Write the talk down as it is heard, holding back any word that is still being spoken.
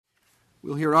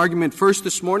We'll hear argument first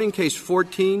this morning, Case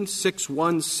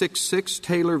 14-6166,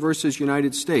 Taylor v.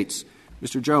 United States.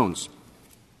 Mr. Jones.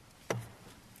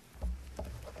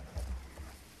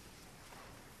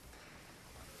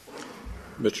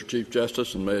 Mr. Chief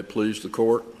Justice, and may it please the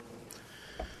Court,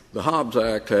 the Hobbs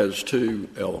Act has two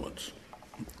elements.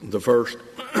 The first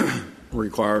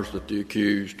requires that the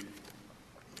accused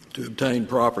to obtain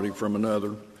property from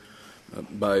another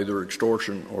by either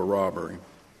extortion or robbery.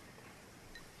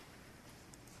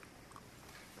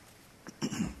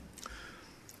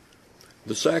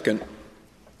 The second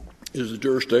is the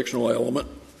jurisdictional element,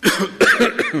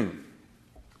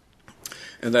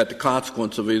 and that the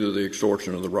consequence of either the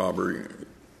extortion or the robbery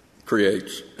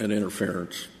creates an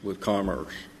interference with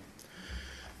commerce.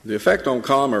 The effect on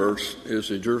commerce is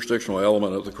the jurisdictional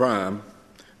element of the crime,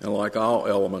 and like all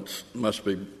elements, must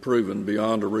be proven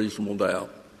beyond a reasonable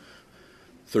doubt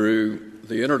through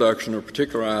the introduction of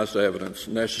particularized evidence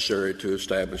necessary to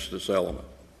establish this element.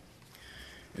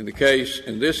 In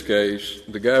this case,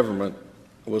 the government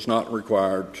was not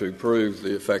required to prove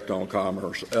the effect on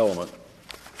commerce element,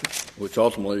 which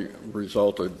ultimately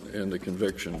resulted in the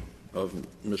conviction of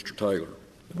Mr. Taylor.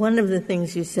 One of the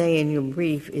things you say in your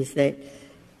brief is that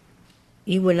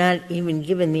you were not even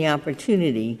given the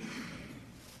opportunity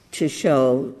to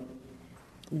show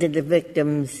that the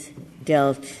victims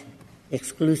dealt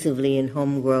exclusively in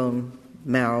homegrown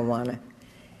marijuana.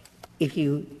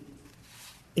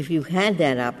 If you had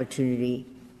that opportunity,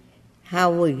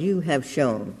 how would you have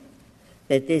shown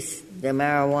that the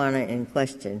marijuana in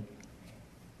question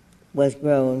was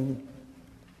grown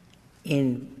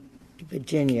in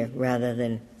Virginia rather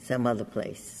than some other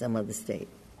place, some other state?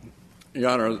 Your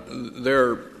Honor,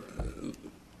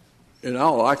 in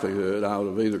all likelihood, I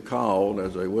would have either called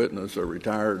as a witness a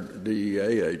retired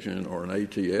DEA agent or an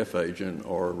ATF agent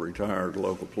or a retired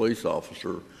local police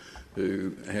officer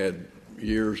who had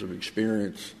years of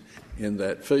experience in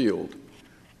that field,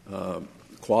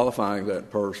 qualifying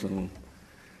that person.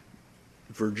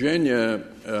 Virginia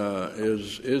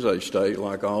is a state,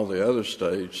 like all the other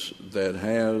states, that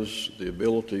has the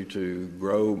ability to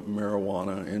grow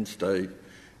marijuana in state.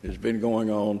 It's been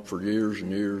going on for years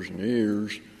and years and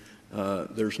years.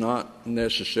 There's not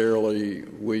necessarily,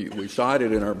 we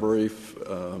cited in our brief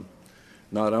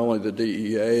not only the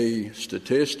DEA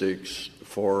statistics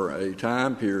for a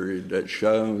time period that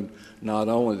showed not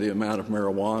only the amount of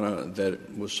marijuana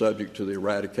that was subject to the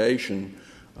eradication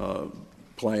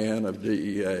plan of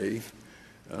DEA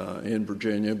in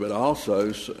Virginia, but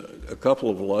also a couple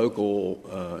of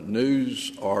local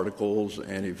news articles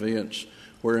and events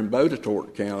where in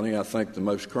Botetourt County, I think the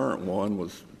most current one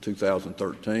was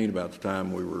 2013, about the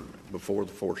time we were before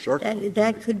the Fourth Circuit.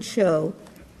 That could show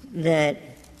that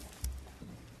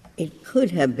it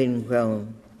could have been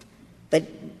grown, but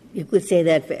you could say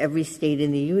that for every state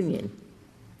in the Union.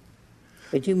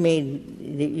 But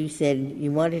you said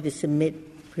you wanted to submit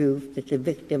proof that the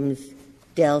victims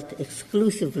dealt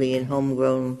exclusively in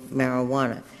homegrown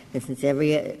marijuana. And since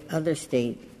every other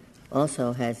state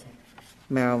also has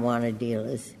marijuana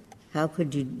dealers, how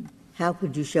could you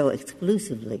show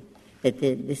exclusively that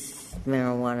this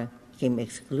marijuana came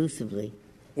exclusively?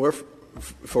 Well,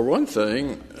 for one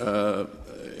thing,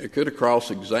 it could have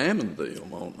cross-examined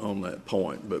them on that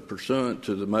point, but pursuant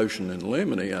to the motion in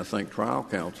limine, I think trial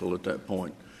counsel at that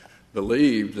point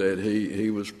believed that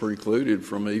he was precluded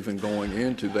from even going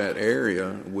into that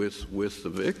area with the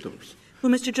victims.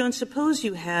 Well, Mr. Jones, suppose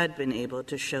you had been able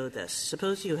to show this.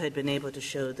 Suppose you had been able to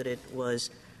show that it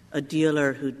was a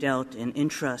dealer who dealt in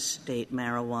intrastate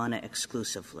marijuana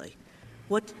exclusively.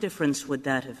 What difference would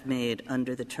that have made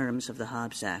under the terms of the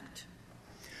Hobbs Act?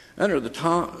 Under the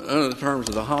terms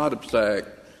of the Hobbs Act,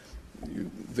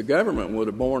 the government would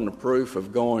have borne the proof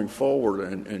of going forward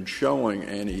and showing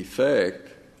an effect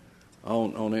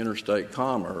on interstate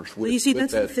commerce. Well, you see,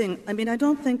 that's the thing. I mean, I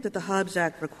don't think that the Hobbs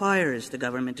Act requires the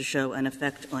government to show an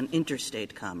effect on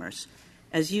interstate commerce.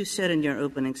 As you said in your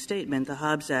opening statement, the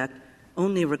Hobbs Act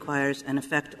only requires an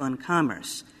effect on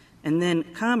commerce. And then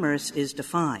commerce is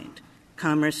defined.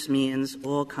 Commerce means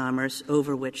all commerce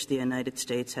over which the United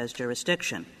States has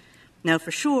jurisdiction. Now,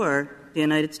 for sure, the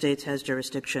United States has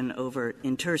jurisdiction over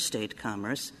interstate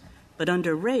commerce, but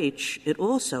under Raich, it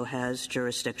also has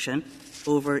jurisdiction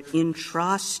over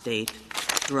intrastate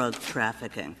drug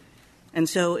trafficking. And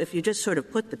so if you just sort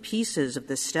of put the pieces of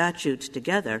the statute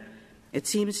together, it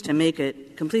seems to make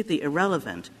it completely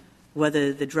irrelevant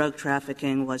whether the drug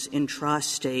trafficking was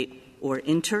intrastate or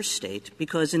interstate,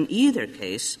 because in either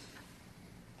case,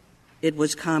 it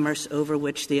was commerce over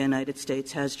which the United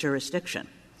States has jurisdiction.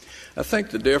 I think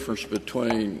the difference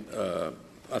between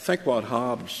I think what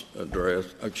Raich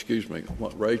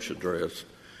addressed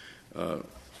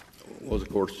was, of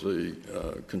course, the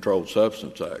Controlled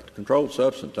Substance Act. Controlled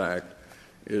Substance Act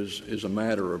is a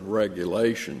matter of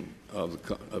regulation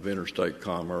of interstate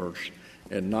commerce,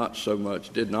 and not so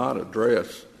much did not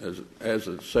address as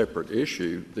a separate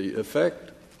issue the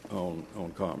effect on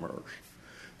commerce.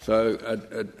 So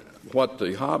what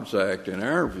the Hobbs Act, in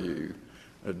our view,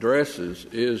 addresses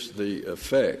is the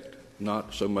effect,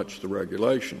 not so much the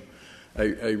regulation.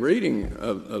 A reading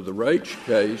of the Raich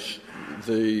case,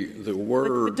 the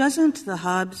word. But doesn't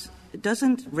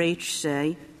Raich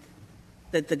say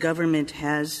that the government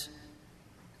has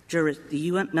the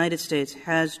United States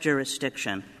has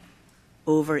jurisdiction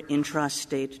over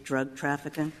intrastate drug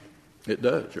trafficking? It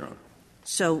does, Your Honor.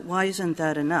 So why isn't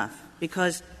that enough?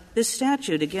 Because this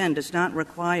statute, again, does not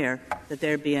require that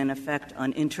there be an effect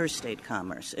on interstate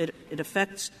commerce. It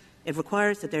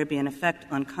requires that there be an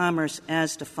effect on commerce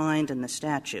as defined in the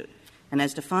statute. And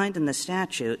as defined in the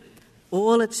statute,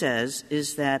 all it says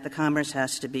is that the commerce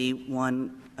has to be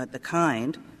one the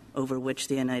kind over which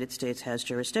the United States has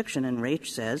jurisdiction. And Raich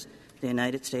says the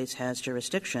United States has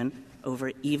jurisdiction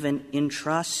over even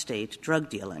intrastate drug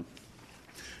dealing.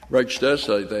 Raich does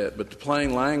say that, but the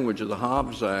plain language of the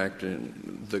Hobbs Act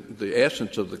and the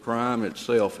essence of the crime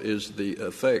itself is the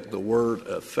effect. The word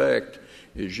effect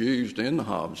is used in the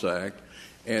Hobbs Act,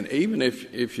 and even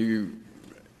if you,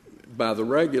 by the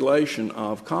regulation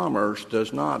of commerce,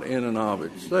 does not in and of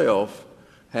itself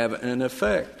have an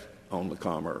effect on the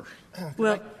commerce.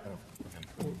 Well,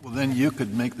 then you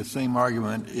could make the same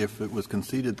argument if it was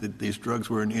conceded that these drugs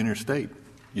were in interstate.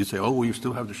 You say, well, you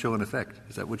still have to show an effect.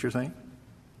 Is that what you're saying?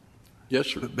 Yes,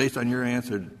 sir. But based on your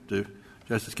answer to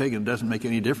Justice Kagan, it doesn't make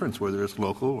any difference whether it's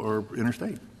local or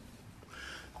interstate.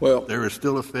 Well, there is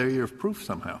still a failure of proof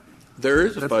somehow. There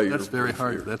is a failure. That's very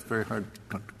hard. That's very hard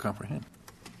to comprehend.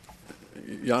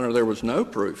 Your Honor, there was no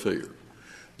proof here.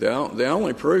 The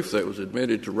only proof that was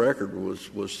admitted to record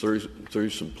was through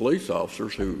some police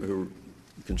officers who were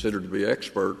considered to be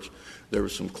experts. There were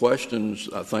some questions.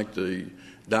 I think the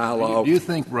dialogue. Do you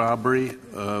think robbery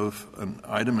of an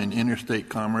item in interstate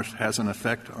commerce has an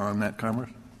effect on that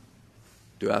commerce?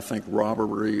 Do I think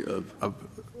robbery of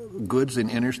goods in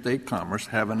interstate commerce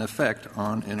have an effect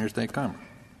on interstate commerce?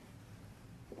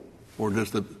 Or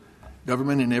does the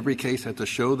government in every case have to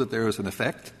show that there is an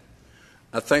effect?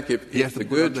 I think if the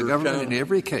goods the are government shown, in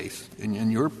every case,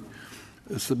 in your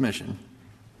submission,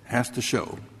 has to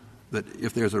show that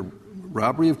if there's a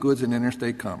robbery of goods in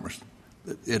interstate commerce,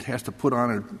 it has to put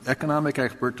on an economic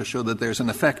expert to show that there's an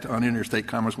effect on interstate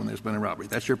commerce when there's been a robbery.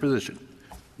 That's your position?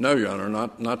 No, Your Honor,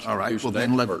 not all right. Well,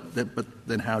 but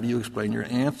then how do you explain your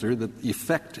answer that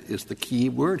effect is the key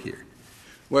word here?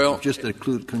 Well, you've just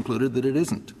concluded that it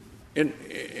isn't.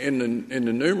 In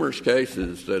the numerous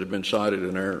cases that have been cited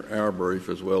in our brief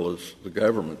as well as the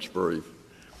government's brief,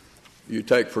 you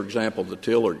take, for example, the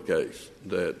Tillard case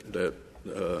that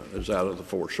is out of the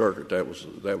Fourth Circuit.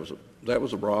 That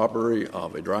was a robbery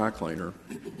of a dry cleaner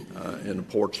in the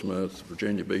Portsmouth,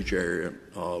 Virginia Beach area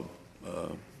of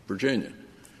Virginia.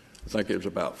 I think it was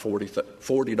about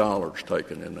 $40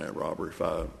 taken in that robbery,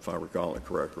 if I recall it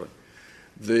correctly.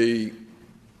 The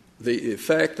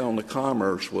effect on the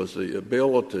commerce was the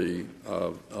ability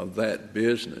of that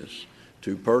business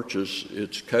to purchase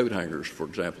its coat hangers, for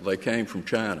example. They came from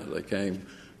China. They came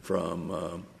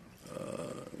from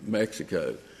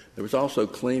Mexico. There was also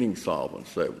cleaning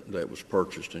solvents that was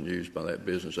purchased and used by that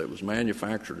business that was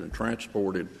manufactured and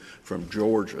transported from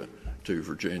Georgia to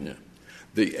Virginia.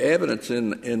 The evidence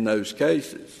in those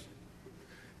cases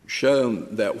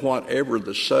shown that whatever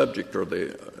the subject or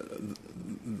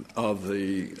of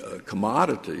the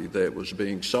commodity that was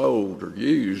being sold or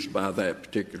used by that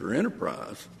particular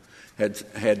enterprise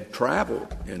had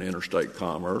traveled in interstate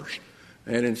commerce,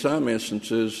 and in some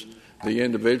instances the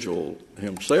individual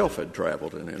himself had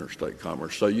traveled in interstate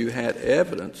commerce. So you had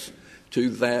evidence to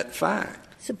that fact.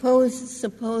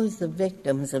 Suppose the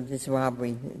victims of this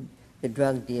robbery, the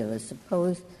drug dealers,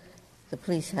 suppose the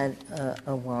police had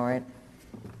a warrant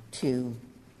to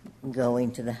go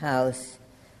into the house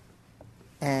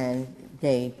and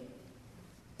if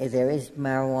there is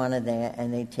marijuana there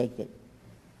and they take it,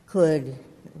 could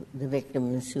the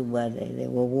victims who were they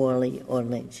were Worley or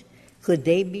Lynch, could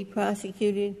they be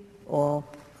prosecuted or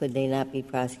could they not be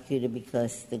prosecuted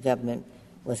because the government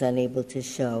was unable to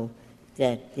show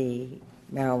that the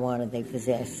marijuana they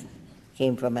possessed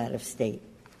came from out of state?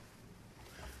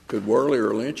 Could Worley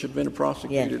or Lynch have been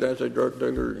prosecuted as a drug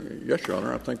dealer? Yes, Your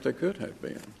Honor, I think they could have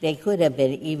been. They could have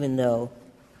been, even though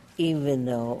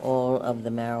all of the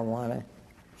marijuana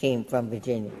came from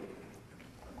Virginia.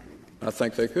 I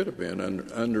think they could have been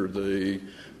under the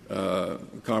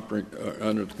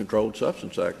Controlled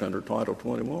Substance Act, under Title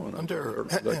 21.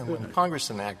 When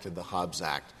Congress enacted the Hobbs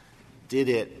Act, did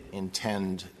it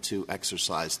intend to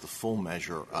exercise the full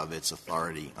measure of its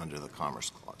authority under the Commerce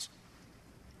Clause?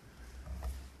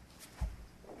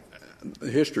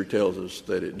 History tells us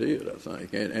that it did, I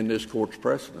think, and this Court's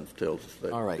precedence tells us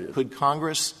that All right. it did. Could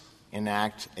Congress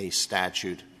enact a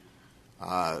statute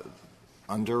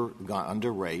under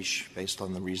Raich, based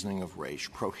on the reasoning of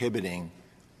Raich, prohibiting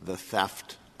the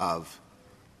theft of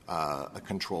a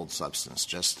controlled substance,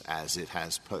 just as it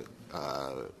has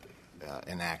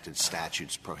enacted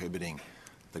statutes prohibiting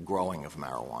the growing of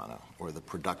marijuana or the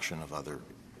production of other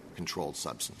controlled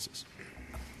substances?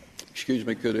 Excuse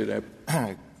me, could it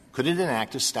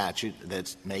enact a statute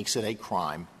that makes it a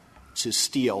crime to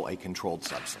steal a controlled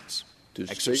substance,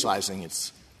 exercising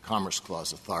its Commerce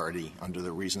Clause authority under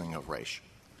the reasoning of Raich?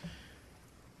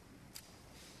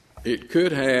 It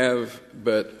could have,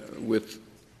 but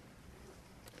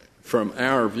from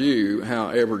our view,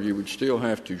 however, you would still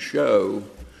have to show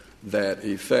that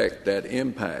effect, that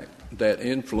impact, that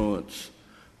influence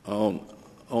on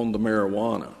the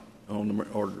marijuana,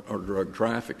 or drug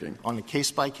trafficking. On a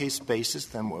case-by-case basis,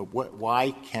 then,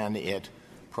 why can it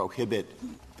prohibit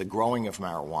the growing of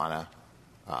marijuana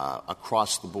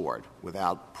across the board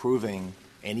without proving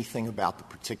anything about the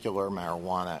particular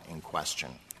marijuana in question?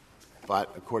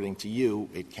 But according to you,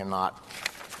 it cannot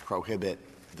prohibit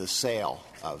the sale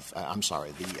of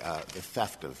the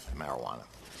theft of marijuana.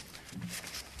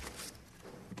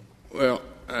 Well,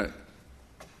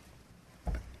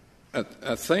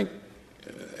 I think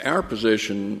our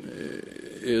position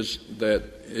is that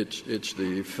it's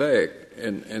the effect,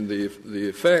 and the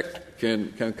effect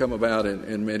can come about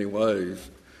in many ways.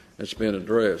 It's been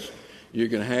addressed. You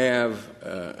can have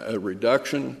a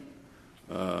reduction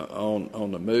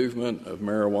on the movement of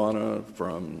marijuana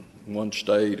from one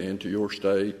state into your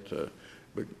state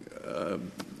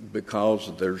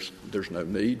because there's no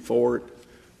need for it.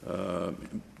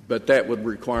 But that would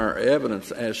require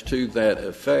evidence as to that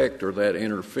effect or that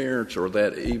interference or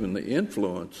that even the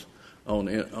influence on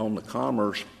the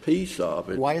commerce piece of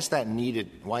it. Why is that needed?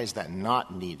 Why is that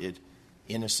not needed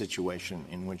in a situation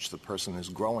in which the person is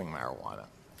growing marijuana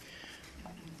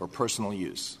for personal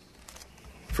use?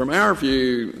 From our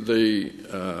view, the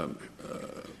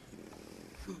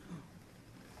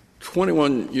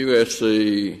 21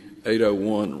 U.S.C.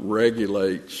 801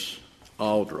 regulates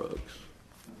all drugs.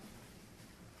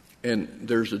 And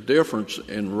there's a difference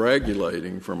in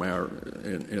regulating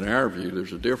in our view,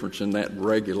 there's a difference in that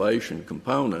regulation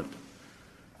component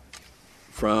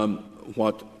from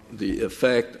what the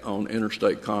effect on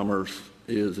interstate commerce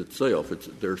is itself.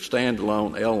 They're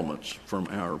standalone elements from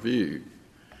our view.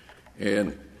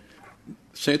 And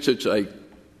since it's a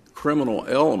criminal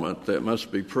element that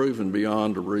must be proven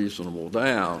beyond a reasonable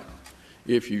doubt,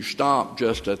 if you stop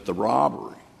just at the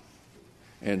robbery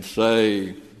and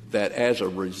say that as a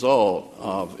result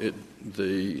of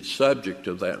the subject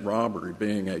of that robbery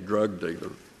being a drug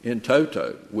dealer in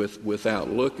toto, without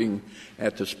looking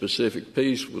at the specific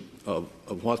piece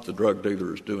of what the drug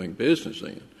dealer is doing business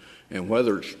in, and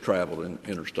whether it's traveled in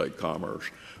interstate commerce,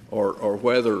 or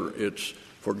whether it's,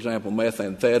 for example,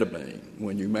 methamphetamine.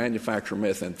 When you manufacture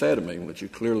methamphetamine, which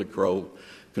is clearly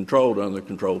controlled under the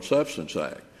Controlled Substance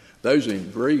Act, those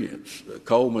ingredients,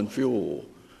 Coleman fuel,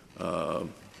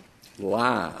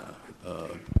 lye,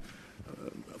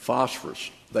 phosphorus,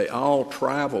 they all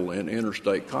travel in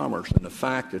interstate commerce, and the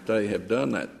fact that they have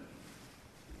done that,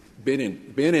 been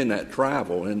in that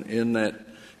travel, in that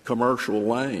commercial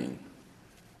lane,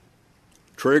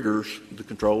 triggers the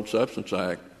Controlled Substance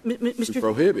Act to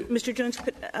prohibit. Mr. Jones,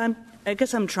 I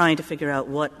guess I'm trying to figure out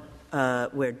what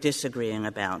we're disagreeing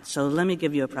about. So let me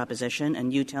give you a proposition,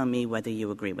 and you tell me whether you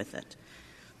agree with it.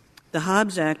 The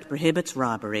Hobbs Act prohibits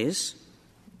robberies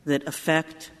that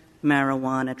affect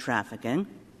marijuana trafficking,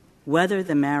 whether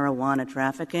the marijuana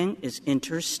trafficking is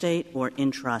interstate or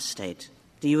intrastate.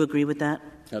 Do you agree with that?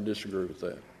 I disagree with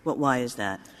that. Well, why is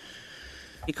that?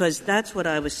 Because that's what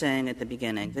I was saying at the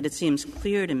beginning, that it seems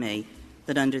clear to me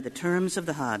that under the terms of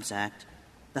the Hobbs Act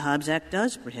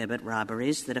does prohibit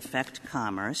robberies that affect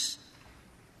commerce.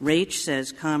 Raich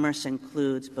says commerce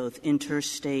includes both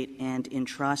interstate and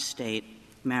intrastate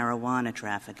marijuana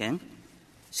trafficking.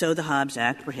 So the Hobbs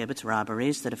Act prohibits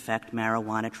robberies that affect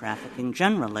marijuana trafficking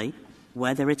generally,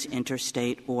 whether it's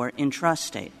interstate or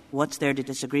intrastate. What's there to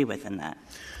disagree with in that?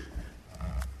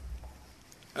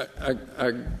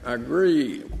 I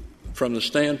agree from the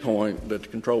standpoint that the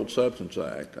Controlled Substance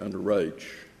Act under Raich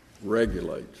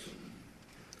regulates.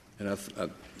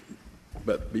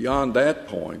 But beyond that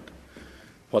point,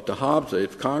 What the Hobbs,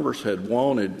 if Congress had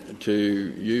wanted to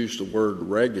use the word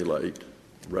regulate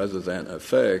rather than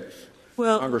affect,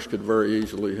 Congress could very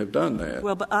easily have done that.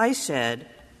 Well, but I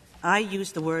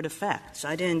used the word affects.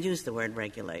 I didn't use the word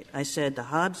regulate. I said the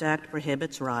Hobbs Act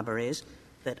prohibits robberies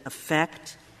that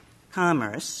affect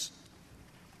commerce.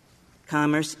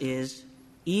 Commerce is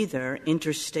either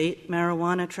interstate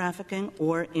marijuana trafficking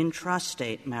or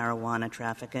intrastate marijuana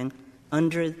trafficking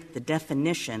under the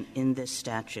definition in this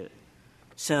statute.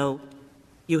 So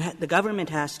the government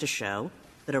has to show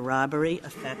that a robbery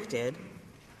affected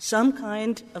some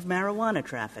kind of marijuana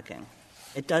trafficking.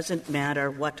 It doesn't matter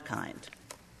what kind.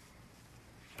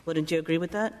 Wouldn't you agree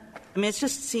with that? I mean, it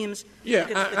just seems the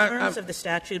terms of the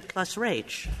statute plus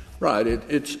Raich. Right.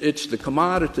 It's the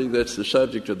commodity that's the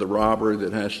subject of the robbery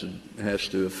that has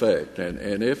to affect.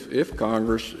 And if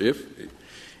Congress,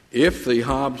 if the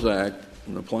Hobbs Act,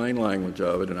 in the plain language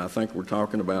of it, and I think we're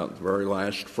talking about the very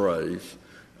last phrase,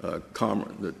 that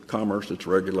commerce that's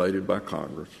regulated by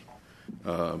Congress,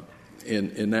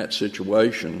 in that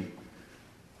situation,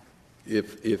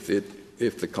 if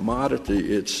the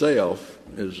commodity itself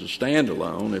is a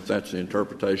standalone, if that's the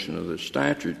interpretation of this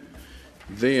statute,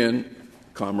 then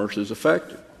commerce is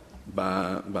affected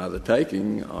by the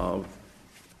taking of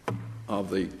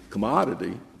the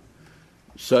commodity,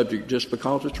 subject just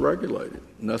because it's regulated,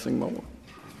 nothing more.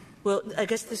 Well, I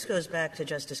guess this goes back to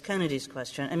Justice Kennedy's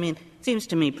question. I mean, it seems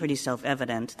to me pretty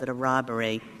self-evident that a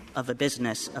robbery of a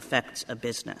business affects a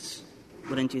business.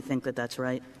 Wouldn't you think that that's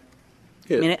right?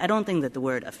 Yes. I mean, I don't think that the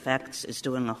word affects is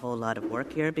doing a whole lot of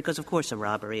work here because, of course, a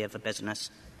robbery of a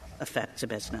business affects a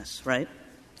business, right?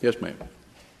 Yes, ma'am.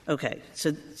 Okay.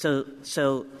 So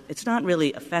it's not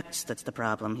really affects that's the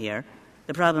problem here.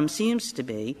 The problem seems to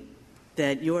be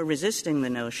that you're resisting the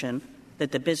notion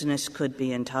that the business could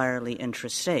be entirely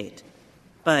intrastate.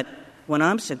 But what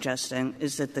I'm suggesting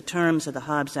is that the terms of the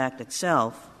Hobbs Act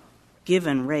itself,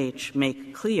 given Raich,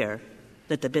 make clear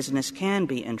that the business can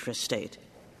be intrastate,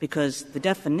 because the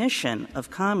definition of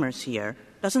commerce here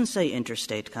doesn't say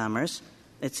interstate commerce.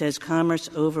 It says commerce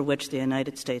over which the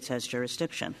United States has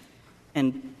jurisdiction.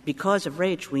 And because of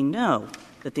Raich, we know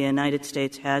that the United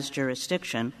States has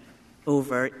jurisdiction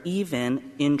over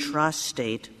even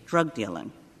intrastate drug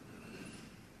dealing.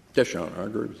 Yes, Your Honor, I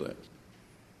agree with that.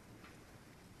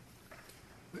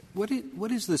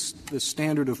 What is the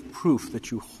standard of proof that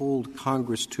you hold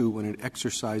Congress to when it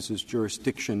exercises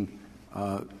jurisdiction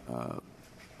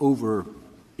over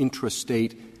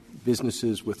intrastate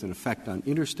businesses with an effect on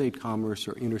interstate commerce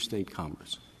or interstate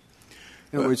commerce?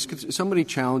 In other words, somebody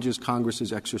challenges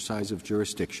Congress's exercise of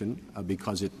jurisdiction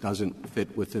because it doesn't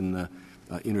fit within the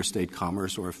interstate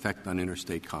commerce or effect on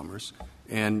interstate commerce,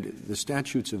 and the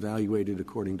statute's evaluated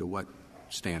according to what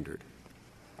standard?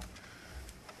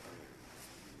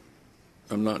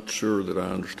 I'm not sure that I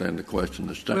understand the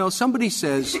question. Well, somebody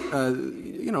says,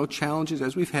 challenges,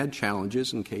 as we've had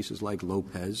challenges in cases like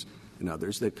Lopez and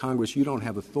others, that Congress, you don't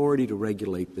have authority to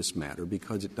regulate this matter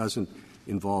because it doesn't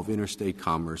involve interstate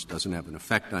commerce, doesn't have an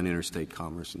effect on interstate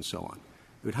commerce, and so on.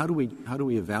 But how do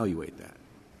we evaluate that?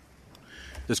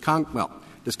 Does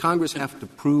Congress have to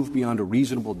prove beyond a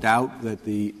reasonable doubt that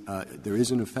there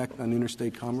is an effect on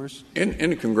interstate commerce? In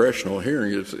the congressional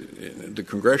hearings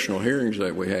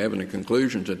that we have and the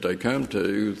conclusions that they come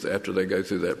to after they go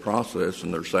through that process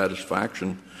and their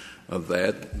satisfaction of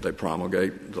that, they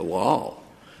promulgate the law.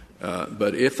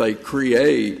 But if they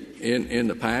create in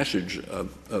the passage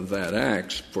of that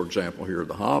act, for example, here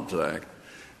the Hobbs Act,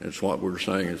 it's what we're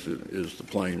saying is the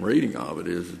plain reading of it,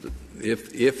 is that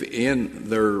if in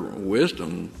their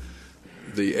wisdom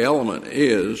the element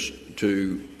is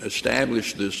to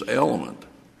establish this element,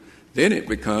 then it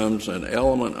becomes an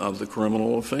element of the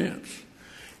criminal offense.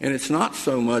 And it's not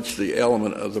so much the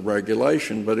element of the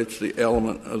regulation, but it's the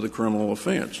element of the criminal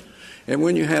offense. And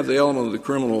when you have the element of the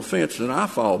criminal offense, then I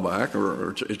fall back,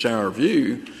 or it's our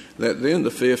view, that then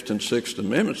the Fifth and Sixth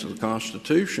Amendments of the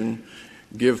Constitution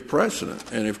give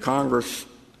precedent. And if Congress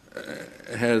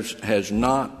has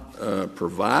not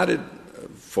provided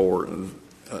for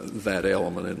that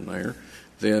element in there,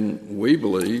 then we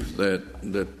believe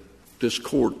that this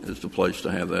Court is the place to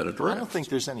have that addressed. I don't think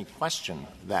there's any question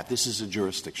that this is a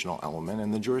jurisdictional element,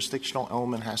 and the jurisdictional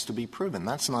element has to be proven.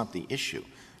 That's not the issue.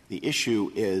 The issue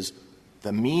is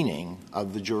the meaning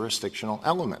of the jurisdictional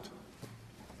element.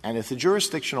 And if the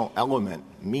jurisdictional element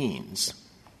means,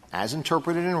 as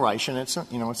interpreted in Reich, and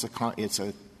it's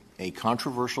a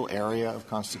controversial area of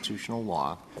constitutional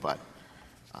law, but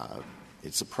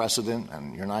it's a precedent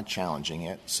and you're not challenging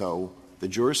it. So the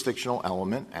jurisdictional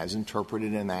element, as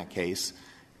interpreted in that case,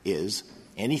 is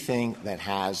anything that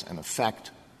has an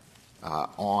effect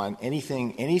on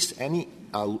anything, any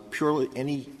purely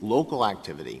any local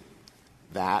activity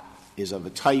that is of a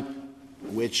type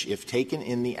which, if taken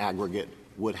in the aggregate,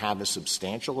 would have a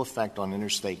substantial effect on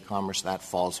interstate commerce, that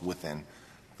falls within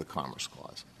the Commerce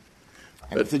Clause.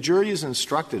 And if the jury is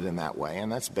instructed in that way,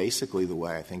 and that's basically the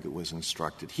way I think it was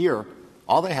instructed here,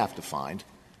 all they have to find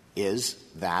is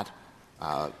that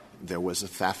there was a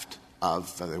theft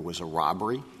there was a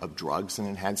robbery of drugs and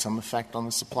it had some effect on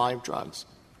the supply of drugs.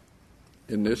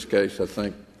 In this case, I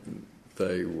think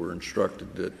they were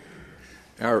instructed that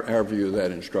our view of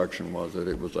that instruction was that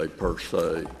it was a per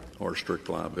se or strict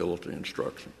liability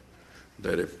instruction.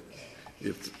 That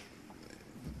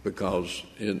because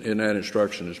in that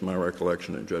instruction is my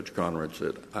recollection that Judge Conrad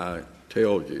said, I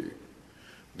tell you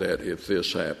that if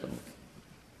this happened,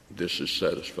 this is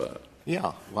satisfied.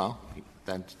 Yeah, well,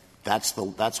 that's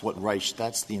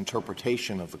the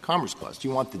interpretation of the Commerce Clause. Do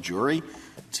you want the jury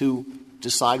to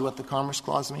decide what the Commerce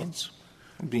Clause means?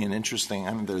 It would be an interesting.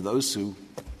 I mean, there are those who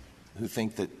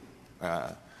think that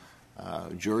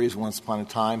juries once upon a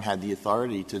time had the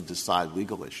authority to decide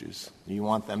legal issues. Do you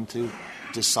want them to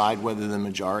decide whether the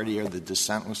majority or the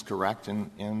dissent was correct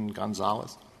in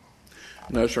Gonzalez?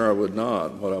 No, sir, I would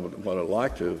not. What I'd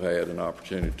like to have had an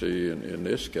opportunity in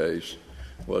this case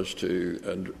was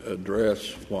to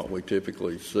address what we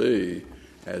typically see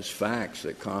as facts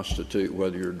that constitute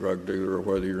whether you're a drug dealer or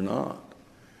whether you're not.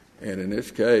 And in this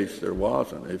case, there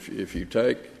wasn't. If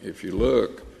you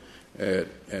look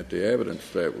at the evidence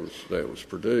that was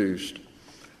produced,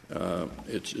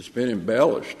 it's been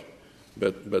embellished.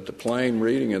 But the plain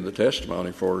reading of the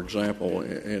testimony, for example,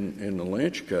 in the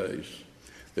Lynch case,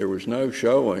 there was no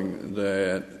showing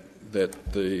that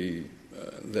they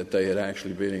had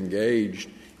actually been engaged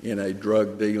in a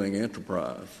drug dealing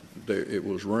enterprise. It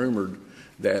was rumored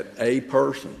that a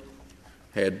person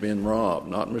had been robbed,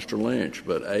 not Mr. Lynch,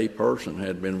 but a person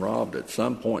had been robbed at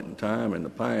some point in time in the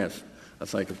past, I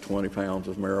think, of 20 pounds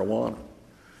of marijuana.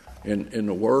 In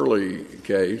the Worley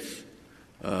case,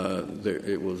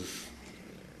 it was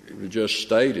just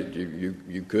stated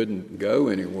you couldn't go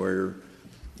anywhere,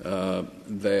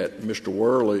 that Mr.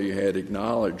 Worley had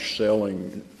acknowledged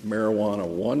selling marijuana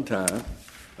one time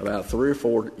about 3 or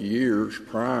 4 years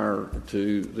prior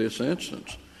to this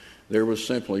instance. There was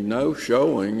simply no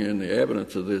showing in the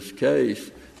evidence of this case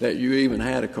that you even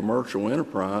had a commercial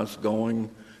enterprise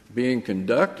being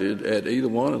conducted at either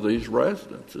one of these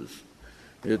residences.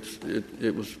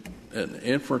 It was an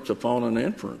inference upon an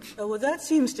inference. Oh, well, that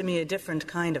seems to me a different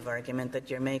kind of argument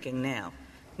that you're making now.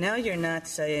 Now you're not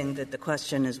saying that the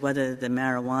question is whether the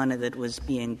marijuana that was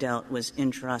being dealt was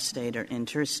intrastate or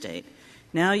interstate.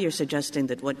 Now you're suggesting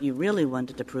that what you really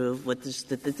wanted to prove was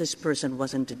that this person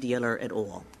wasn't a dealer at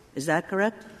all. Is that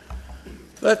correct?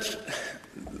 That's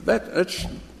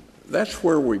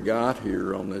where we got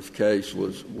here on this case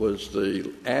was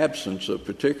the absence of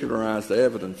particularized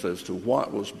evidence as to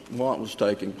what was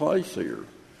taking place here.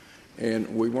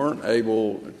 And we weren't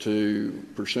able to,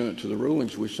 pursuant to the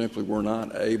rulings, we simply were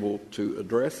not able to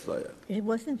address that.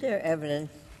 Wasn't there evidence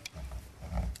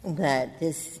that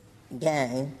this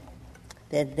gang,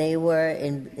 that they were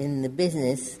in the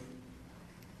business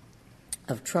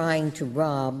of trying to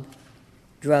rob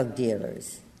drug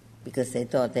dealers because they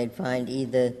thought they'd find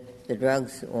either the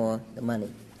drugs or the money?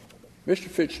 Mr.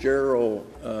 Fitzgerald,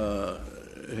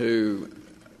 who,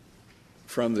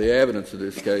 from the evidence of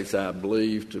this case, I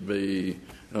believe to be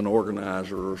an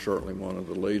organizer or certainly one of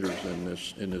the leaders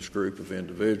in this group of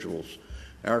individuals,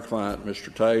 our client,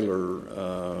 Mr.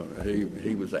 Taylor,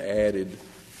 he was added,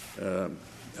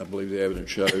 I believe the evidence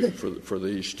showed, for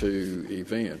these two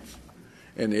events.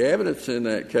 And the evidence in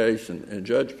that case, and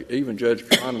even Judge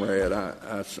Conrad,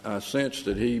 I sensed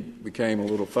that he became a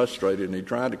little frustrated and he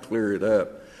tried to clear it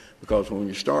up, because when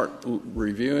you start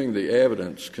reviewing the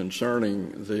evidence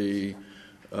concerning the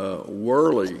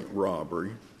Worley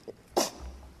robbery,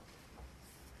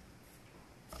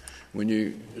 when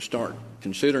you start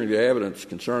considering the evidence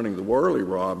concerning the Worley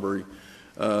robbery,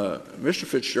 Mr.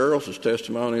 Fitzgerald's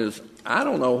testimony is, I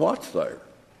don't know what's there.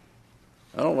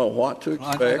 I don't know what to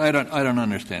expect. I don't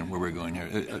understand where we're going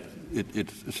here.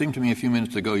 It seemed to me a few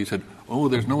minutes ago you said,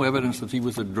 there's no evidence that he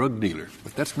was a drug dealer.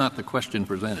 But that's not the question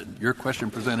presented. Your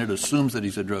question presented assumes that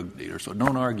he's a drug dealer, so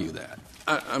don't argue that.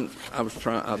 I was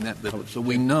trying. So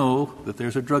we know that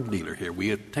there's a drug dealer here.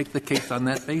 We take the case on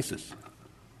that basis.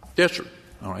 Yes, sir.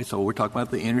 All right, so we're talking about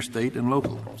the interstate and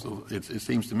local. So it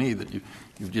seems to me that you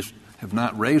just have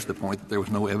not raised the point that there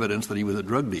was no evidence that he was a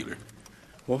drug dealer.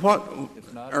 Well,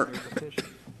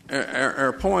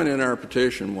 our point in our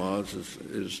petition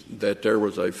is that there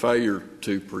was a failure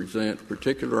to present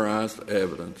particularized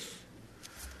evidence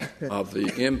of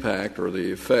the impact or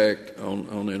the effect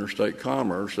on interstate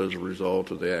commerce as a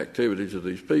result of the activities of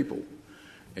these people.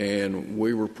 And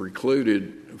we were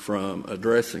precluded from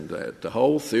addressing that. The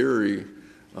whole theory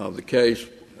of the case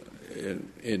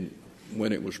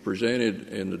when it was presented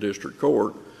in the district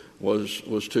court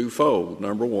was twofold.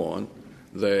 Number one,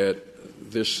 that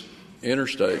this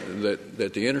interstate,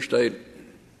 that the interstate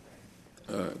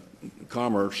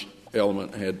commerce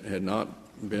element had not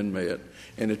been met,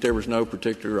 and that there was no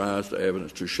particularized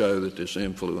evidence to show that this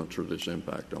influence or this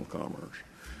impact on commerce.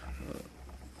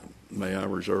 May I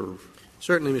reserve?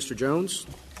 Certainly, Mr. Jones.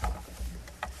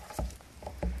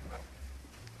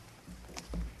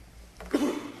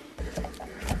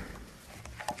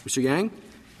 Mr. Yang.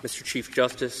 Mr. Chief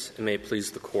Justice, and may it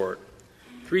please the Court,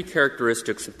 3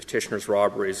 characteristics of petitioner's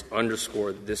robberies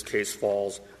underscore that this case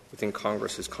falls within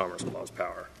Congress's Commerce Clause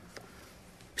power.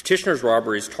 Petitioner's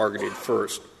robberies targeted,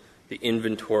 first, the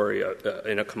inventory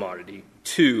in a commodity,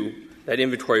 2, that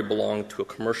inventory belonged to a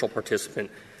commercial participant,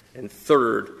 and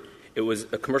third, it was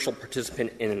a commercial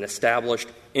participant in an established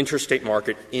interstate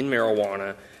market in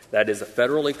marijuana that is a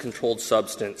federally controlled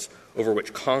substance over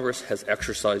which Congress has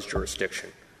exercised jurisdiction.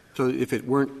 So if it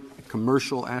weren't a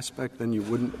commercial aspect, then you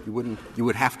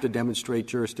would have to demonstrate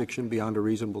jurisdiction beyond a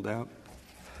reasonable doubt?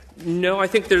 No, I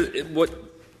think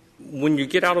when you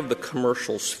get out of the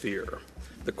commercial sphere,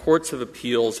 the courts of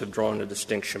appeals have drawn a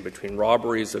distinction between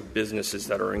robberies of businesses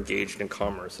that are engaged in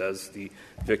commerce, as the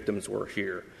victims were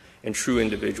here, and true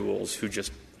individuals who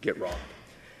just get robbed.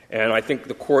 And I think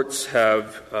the courts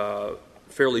have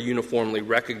fairly uniformly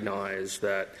recognized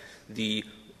that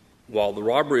while the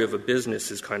robbery of a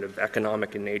business is kind of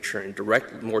economic in nature and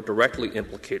more directly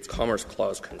implicates Commerce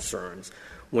Clause concerns,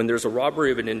 when there's a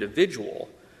robbery of an individual,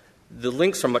 the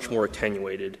links are much more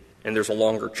attenuated and there's a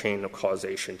longer chain of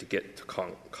causation to get to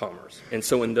commerce. And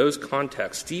so in those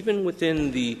contexts, even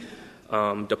within the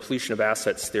depletion of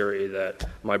assets theory that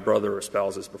my brother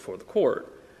espouses before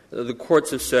the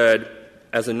courts have said,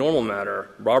 as a normal matter,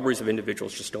 robberies of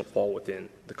individuals just don't fall within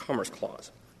the Commerce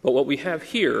Clause. But what we have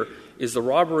here is the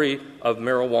robbery of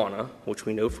marijuana, which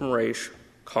we know from Raich,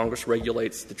 Congress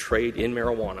regulates the trade in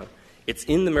marijuana. It's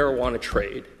in the marijuana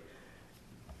trade.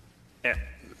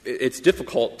 It's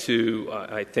difficult to,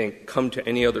 I think, come to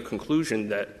any other conclusion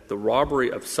that the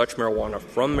robbery of such marijuana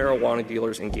from marijuana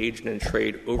dealers engaged in a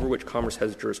trade over which Commerce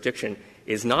has jurisdiction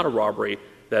is not a robbery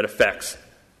that affects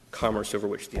commerce over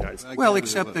which the United States. Well,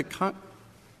 except that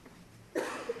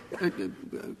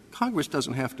Congress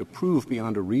doesn't have to prove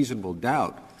beyond a reasonable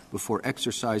doubt before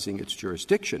exercising its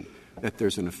jurisdiction that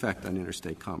there's an effect on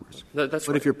interstate commerce. But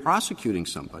right. If you're prosecuting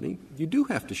somebody, you do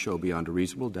have to show beyond a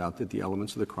reasonable doubt that the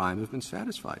elements of the crime have been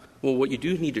satisfied. Well, what you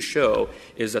do need to show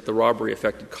is that the robbery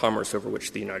affected commerce over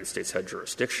which the United States had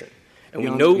jurisdiction. And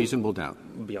beyond we know reasonable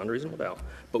doubt. Beyond a reasonable doubt.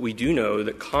 But we do know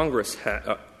that Congress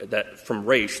that from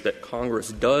Raich that Congress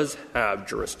does have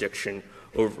jurisdiction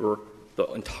over the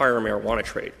entire marijuana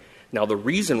trade. Now, the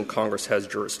reason Congress has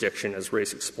jurisdiction, as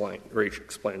Raich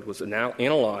explained, was now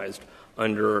analyzed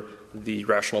under the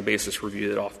rational basis review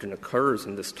that often occurs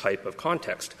in this type of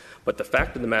context. But the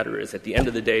fact of the matter is, at the end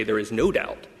of the day, there is no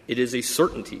doubt, it is a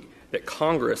certainty that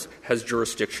Congress has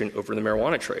jurisdiction over the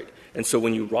marijuana trade. And so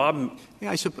when you rob —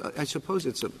 Yeah, I suppose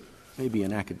it's maybe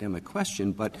an academic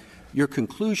question, but your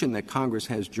conclusion that Congress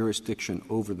has jurisdiction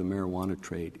over the marijuana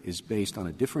trade is based on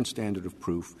a different standard of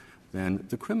proof than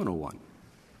the criminal one.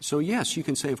 So, yes, you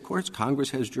can say, of course,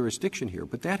 Congress has jurisdiction here,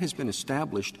 but that has been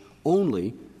established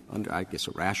only under, I guess,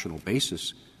 a rational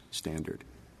basis standard.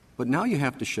 But now you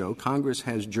have to show Congress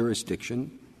has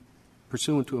jurisdiction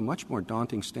pursuant to a much more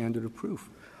daunting standard of proof.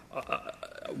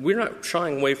 We're not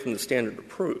shying away from the standard of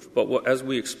proof, but as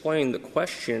we explained, the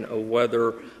question of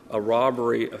whether a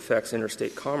robbery affects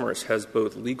interstate commerce has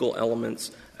both legal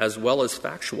elements as well as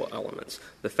factual elements.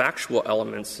 The factual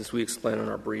elements, as we explained in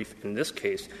our brief in this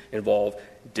case, involve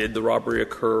did the robbery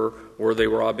occur, were they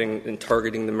robbing and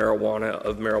targeting the marijuana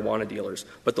of marijuana dealers.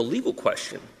 But the legal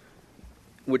question,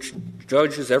 which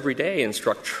judges every day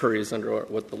instruct juries under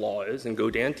what the law is, and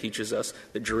Godin teaches us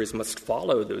that juries must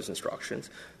follow those instructions,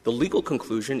 the legal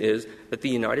conclusion is that the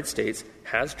United States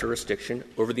has jurisdiction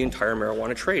over the entire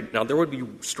marijuana trade. Now, there would be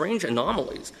strange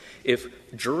anomalies if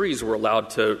juries were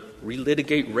allowed to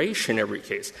relitigate Raich in every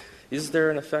case. Is there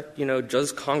an effect,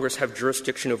 does Congress have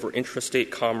jurisdiction over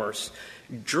intrastate commerce?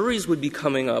 Juries would be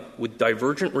coming up with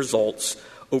divergent results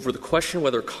over the question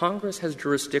whether Congress has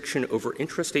jurisdiction over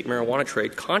intrastate marijuana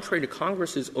trade, contrary to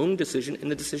Congress's own decision and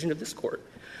the decision of this Court.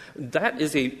 That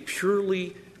is a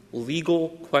purely legal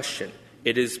question.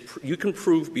 you can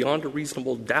prove beyond a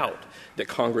reasonable doubt that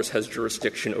Congress has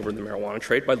jurisdiction over the marijuana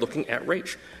trade by looking at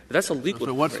Raich. But that's a legal.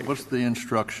 So what's the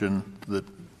instruction that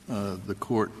the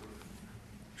court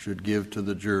should give to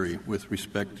the jury with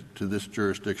respect to this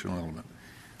jurisdictional element?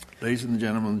 Ladies and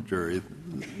gentlemen of the jury,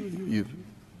 you've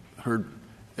heard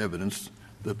evidence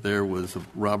that there was a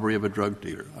robbery of a drug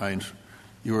dealer.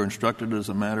 You were instructed as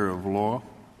a matter of law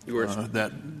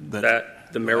that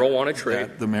the marijuana trade.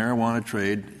 That the marijuana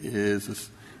trade is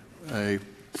a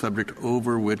subject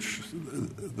over which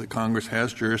the Congress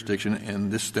has jurisdiction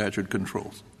and this statute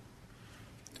controls.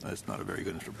 That's not a very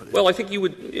good interpretation. Well, I think you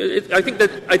would. I think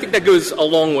that goes a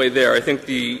long way there. I think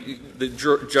the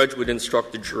judge would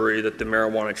instruct the jury that the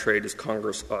marijuana trade is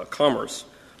commerce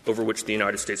over which the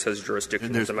United States has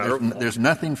jurisdiction as a matter of law. There's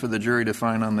nothing for the jury to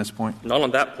find on this point? Not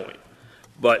on that point.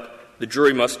 But the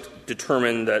jury must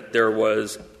determine that there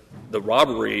was the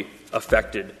robbery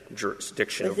affected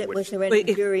jurisdiction. Was there any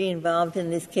jury involved in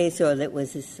this case, or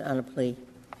was this on a plea?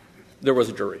 There was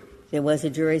a jury. There was a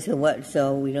jury,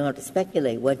 so we don't have to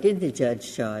speculate. What did the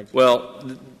judge charge?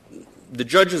 Well, the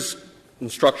judge's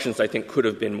instructions, I think, could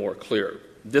have been more clear.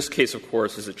 This case, of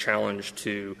course, is a challenge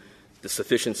to the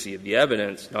sufficiency of the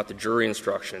evidence, not the jury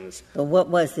instructions. But what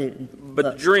was it? But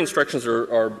the jury instructions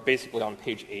are basically on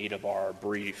page 8 of our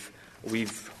brief.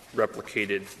 We've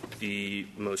replicated the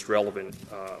most relevant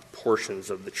portions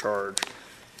of the charge.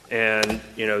 And,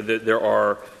 there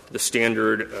are the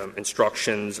standard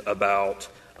instructions about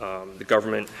the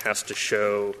government has to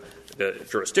show the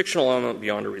jurisdictional element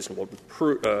beyond a reasonable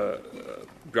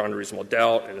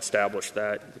doubt and establish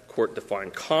that. The court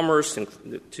defined commerce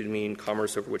to mean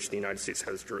commerce over which the United States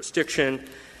has jurisdiction,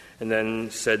 and then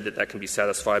said that can be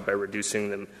satisfied by reducing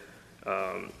them,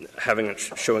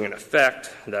 showing an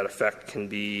effect. That effect can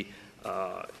be,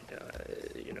 I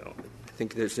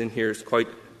think there's in here is quite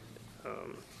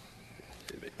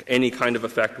any kind of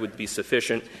effect would be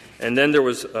sufficient. And then there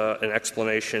was an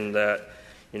explanation that,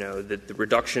 that the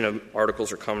reduction of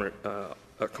articles or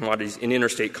commodities in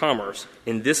interstate commerce,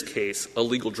 in this case,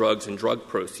 illegal drugs and drug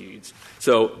proceeds.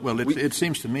 So, it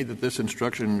seems to me that this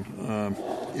instruction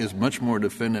is much more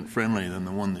defendant-friendly than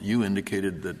the one that you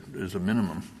indicated that is a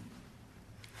minimum.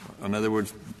 In other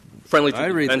words, friendly to I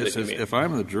read this as if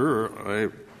I'm the juror, I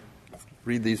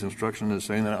read these instructions as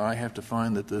saying that I have to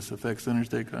find that this affects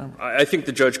interstate commerce. I think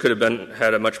the judge could have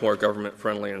had a much more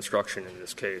government-friendly instruction in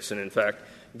this case. And, in fact,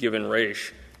 given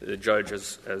Raich, the judge,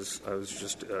 as I was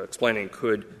just explaining,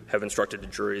 could have instructed the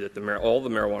jury that all the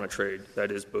marijuana trade,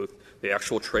 that is both the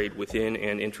actual trade within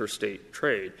and interstate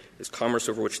trade, is commerce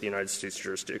over which the United States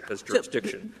has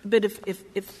jurisdiction. But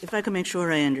if I can make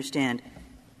sure I understand,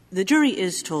 the jury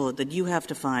is told that you have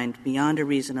to find beyond a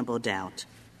reasonable doubt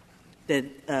that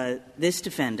this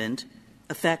defendant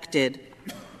affected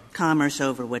commerce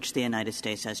over which the United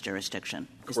States has jurisdiction.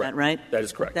 Is Correct. that right? That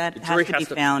is correct. That has to be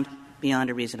found beyond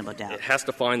a reasonable doubt. It has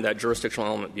to find that jurisdictional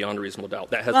element beyond a reasonable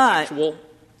doubt. That has but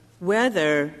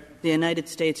whether the United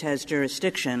States has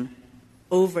jurisdiction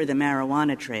over the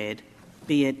marijuana trade,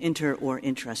 be it inter- or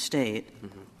intrastate,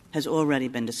 has already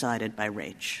been decided by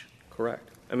Raich. Correct.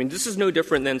 I mean, this is no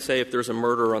different than, say, if there's a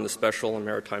murder on the special and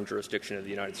maritime jurisdiction of the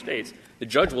United States. The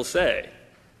judge will say,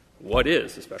 what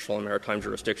is the special and maritime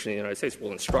jurisdiction of the United States?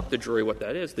 We'll instruct the jury what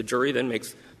that is. The jury then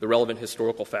makes the relevant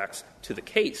historical facts to the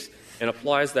case and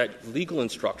applies that legal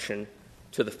instruction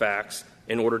to the facts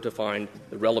in order to find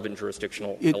the relevant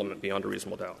jurisdictional element beyond a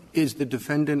reasonable doubt. Is the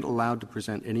defendant allowed to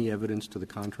present any evidence to the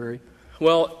contrary?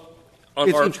 Well,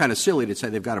 it seems kind of silly to say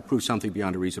they've got to prove something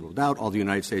beyond a reasonable doubt. All the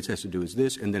United States has to do is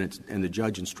this, and then the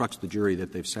judge instructs the jury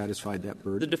that they've satisfied that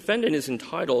burden. The defendant is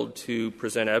entitled to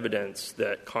present evidence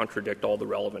that contradict all the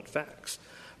relevant facts.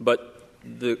 But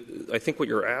I think what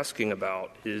you're asking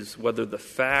about is whether the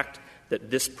fact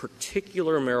that this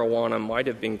particular marijuana might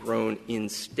have been grown in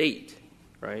state,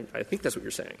 right? I think that's what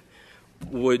you're saying,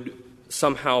 would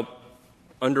somehow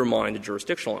undermine the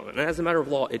jurisdictional element. And as a matter of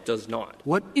law, it does not.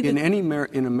 What in a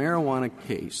marijuana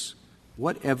case,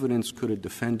 what evidence could a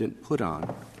defendant put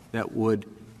on that would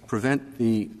prevent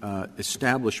the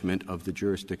establishment of the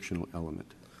jurisdictional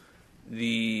element?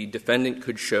 The defendant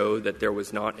could show that there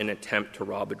was not an attempt to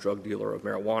rob a drug dealer of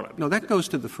marijuana. No, that goes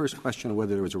to the first question of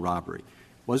whether there was a robbery.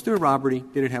 Was there a robbery?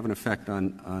 Did it have an effect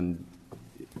on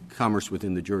commerce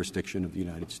within the jurisdiction of the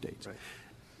United States? Right.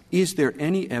 Is there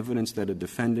any evidence that a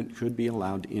defendant could be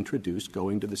allowed to introduce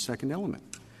going to the second element?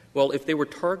 Well, if they were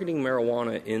targeting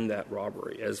marijuana in that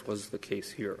robbery, as was the case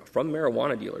here, from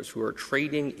marijuana dealers who are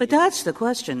trading. But that's the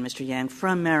question, Mr. Yang,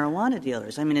 from marijuana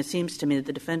dealers. I mean, it seems to me that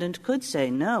the defendant could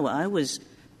say, no, I was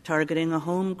targeting a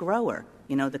home grower,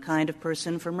 the kind of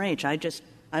person from Raich.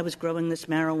 I was growing this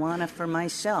marijuana for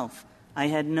myself. I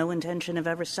had no intention of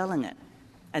ever selling it.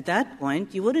 At that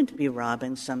point, you wouldn't be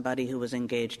robbing somebody who was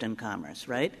engaged in commerce,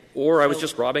 right? Or I was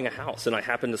just robbing a house, and I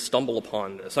happened to stumble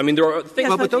upon this. I mean, there are things.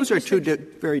 Well, but those are two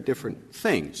very different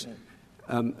things.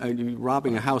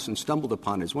 Robbing a house and stumbled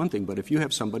upon is one thing, but if you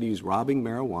have somebody who's robbing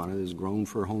marijuana that's grown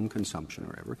for home consumption or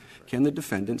whatever, can the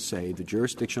defendant say the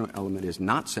jurisdictional element is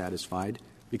not satisfied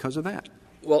because of that?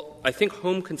 Well, I think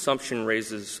home consumption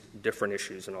raises different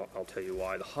issues, and I'll tell you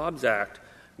why. The Hobbs Act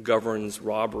governs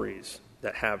robberies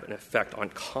that have an effect on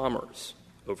commerce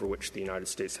over which the United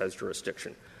States has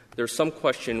jurisdiction. There's some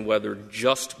question whether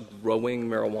just growing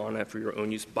marijuana for your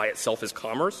own use by itself is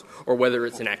commerce, or whether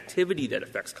it's an activity that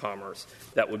affects commerce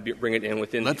that would bring it in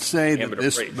within the ambit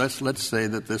of rape. Let's say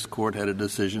that this Court had a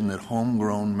decision that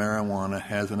homegrown marijuana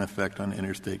has an effect on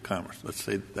interstate commerce. Let's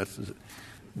say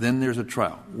then there's a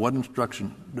trial. What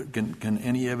instruction? Can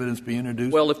any evidence be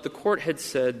introduced? Well, if the Court had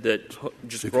said that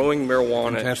just growing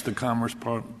marijuana — contest the commerce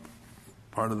part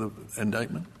of the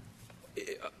indictment?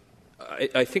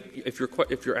 I think if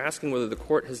you're asking whether the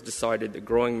Court has decided that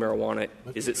growing marijuana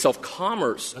is itself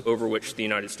commerce over which the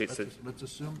United States has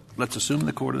 — Let's assume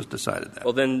the Court has decided that.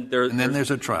 Well, then there's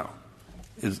a trial.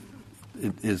 Is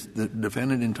the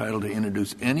defendant entitled to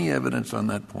introduce any evidence on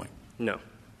that point? No.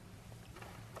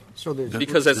 So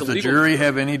because as does the jury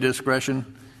have any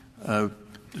discretion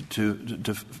to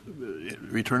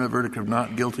return a verdict of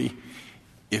not guilty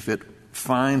if it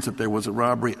finds that there was a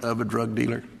robbery of a drug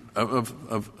dealer,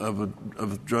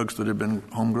 of drugs that had been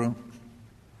homegrown?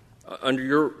 Under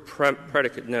your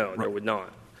predicate, no, there would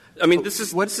not. I mean, this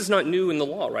is not new in the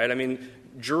law, right? I mean,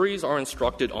 juries are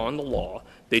instructed on the law.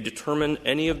 They determine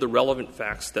any of the relevant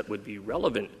facts that would be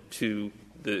relevant to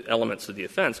the elements of the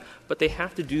offense, but they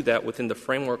have to do that within the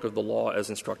framework of the law as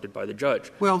instructed by the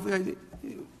judge. Well, that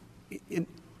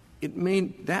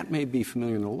may be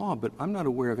familiar in the law, but I'm not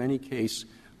aware of any case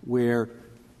where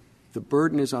the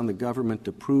burden is on the government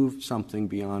to prove something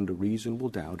beyond a reasonable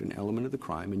doubt, an element of the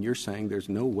crime, and you're saying there's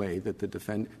no way that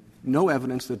no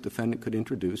evidence that the defendant could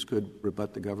introduce could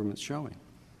rebut the government's showing,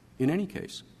 in any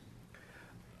case.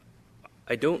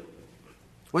 I don't.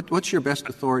 What's your best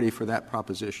authority for that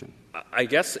proposition? I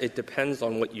guess it depends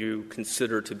on what you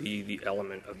consider to be the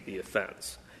element of the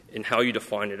offense and how you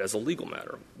define it as a legal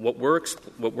matter. What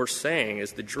we're saying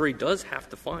is the jury does have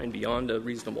to find beyond a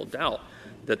reasonable doubt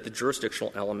that the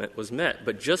jurisdictional element was met.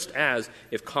 But just as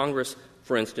if Congress,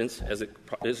 for instance, as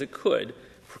it could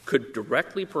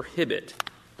directly prohibit,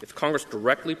 if Congress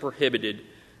directly prohibited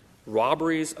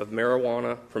robberies of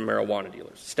marijuana from marijuana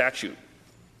dealers, statute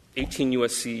 18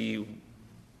 U.S.C.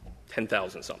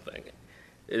 10,000 something,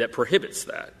 that prohibits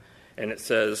that. And it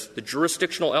says the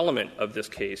jurisdictional element of this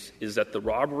case is that the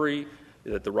robbery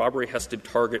has to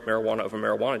target marijuana of a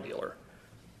marijuana dealer.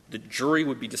 The jury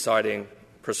would be deciding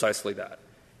precisely that.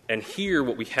 And here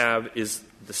what we have is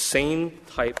the same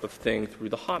type of thing through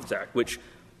the Hobbs Act, which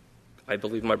I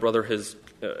believe my brother has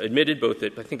admitted both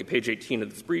at, I think, at page 18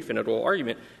 of this brief and at oral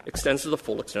argument, extends to the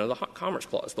full extent of the Commerce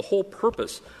Clause. The whole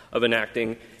purpose of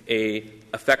enacting a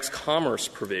affects commerce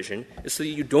provision is so that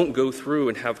you don't go through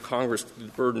and have Congress do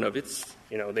the burden of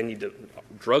they need to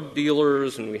drug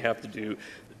dealers and we have to do,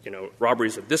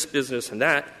 robberies of this business and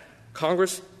that.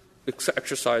 Congress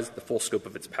exercised the full scope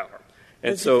of its power.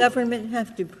 And Does the government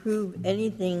have to prove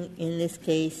anything in this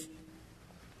case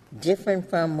different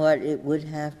from what it would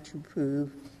have to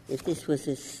prove if this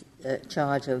was a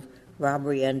charge of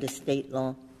robbery under state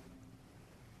law?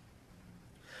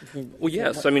 Well,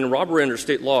 yes. I mean, robbery under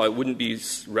state law, it wouldn't be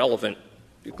relevant,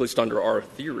 at least under our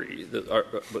theory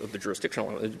of the jurisdictional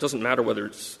element. It doesn't matter whether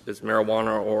it's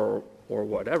marijuana or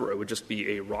whatever. It would just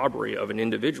be a robbery of an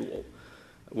individual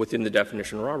within the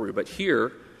definition of robbery. But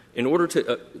here, in order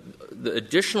to the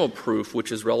additional proof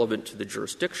which is relevant to the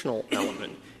jurisdictional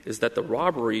element is that the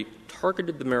robbery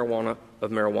targeted the marijuana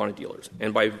of marijuana dealers.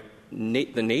 And by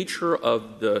the nature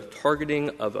of the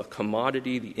targeting of a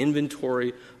commodity, the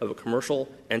inventory of a commercial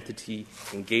entity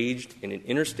engaged in an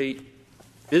interstate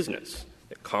business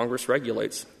that Congress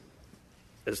regulates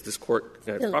as this Court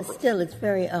properly. Still, it's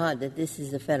very odd that this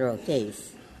is a Federal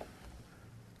case.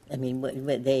 I mean,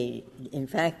 in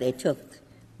fact, they took,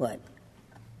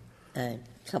 a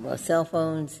couple of cell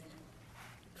phones,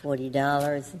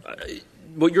 $40.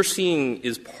 What you're seeing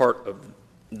is part of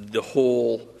the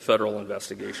whole Federal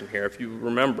investigation here. If you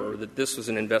remember that this was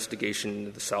an investigation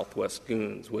into the Southwest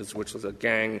Goons, which was a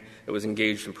gang that was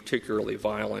engaged in particularly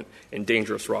violent and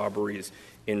dangerous robberies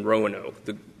in Roanoke.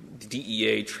 The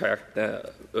DEA tracked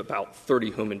about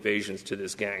 30 home invasions to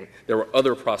this gang. There were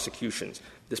other prosecutions.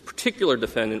 This particular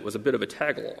defendant was a bit of a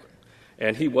tag-along,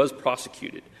 and he was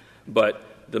prosecuted. But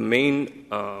the main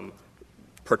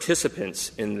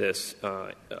participants in this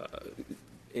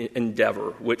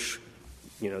endeavor, which,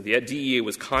 the DEA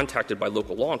was contacted by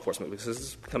local law enforcement because this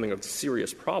is becoming a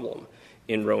serious problem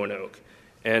in Roanoke.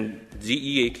 And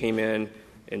DEA came in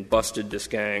and busted this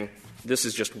gang. This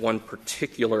is just one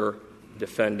particular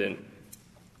defendant.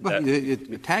 Well,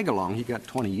 tag along, he got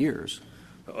 20 years.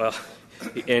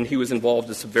 And he was involved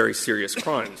in some very serious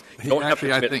crimes. You don't have to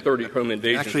commit 30 home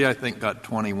invasions. Actually, I think got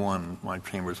 21. My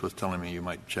Chambers was telling me you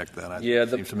might check that. It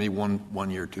seems to me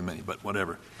one year too many, but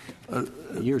whatever.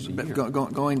 Years a year.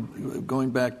 Going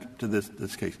back to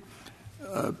this case,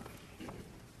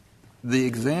 the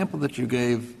example that you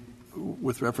gave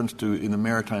with reference to in the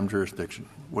maritime jurisdiction,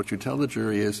 what you tell the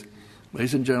jury is,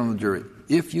 ladies and gentlemen of the jury,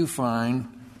 if you find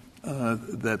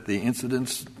that the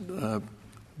incidents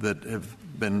that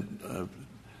have been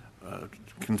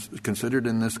considered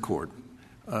in this court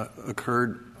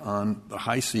occurred on the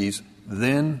high seas,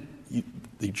 then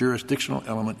the jurisdictional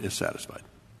element is satisfied.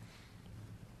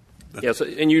 Yes,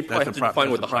 and you'd probably have to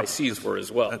define what the high seas were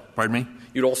as well. Pardon me?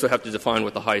 You'd also have to define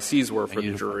what the high seas were for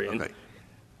the jury. Okay.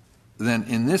 Then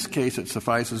in this case, it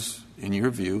suffices, in your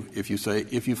view, if you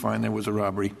find there was a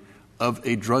robbery of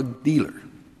a drug dealer,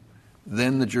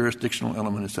 then the jurisdictional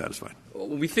element is satisfied. Well,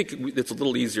 we think it's a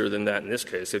little easier than that in this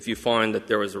case. If you find that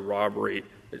there was a robbery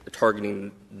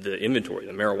targeting the inventory,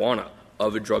 the marijuana,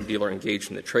 of a drug dealer engaged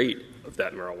in the trade of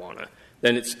that marijuana,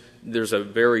 then there's a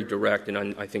very direct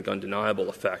and I think undeniable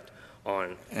effect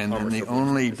on and the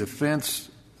only defense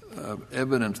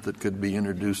evidence that could be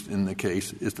introduced in the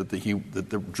case is that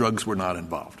the drugs were not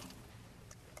involved.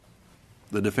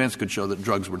 The defense could show that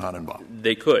drugs were not involved.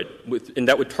 They could, and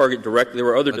that would target directly. There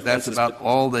were other defenses. That's about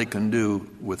all they can do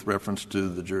with reference to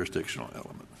the jurisdictional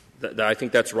element. I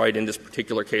think that's right in this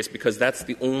particular case because that's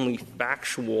the only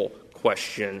factual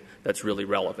question that's really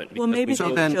relevant. Well, maybe they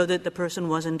would show that the person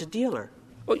wasn't a dealer.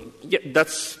 Well, yeah,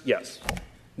 yes.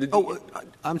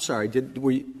 I'm sorry.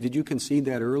 Did you concede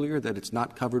that earlier, that it's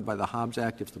not covered by the Hobbs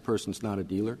Act if the person's not a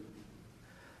dealer?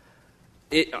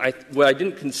 I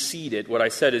didn't concede it. What I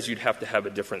said is you'd have to have a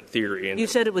different theory. And you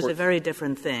said it was a very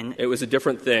different thing. It was a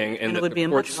different thing. And it would be a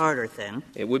much harder thing.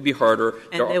 It would be harder.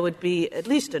 And there would be at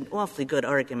least an awfully good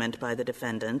argument by the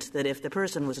defendant that if the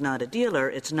person was not a dealer,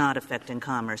 it's not affecting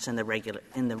commerce in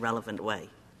the relevant way.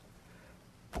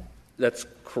 That's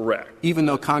correct. Even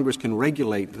though Congress can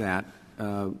regulate that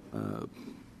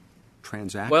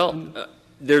transaction? Well,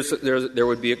 there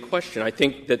would be a question. I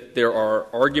think that there are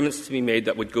arguments to be made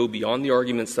that would go beyond the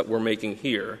arguments that we're making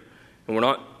here, and we're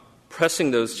not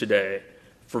pressing those today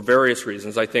for various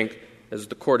reasons. I think, as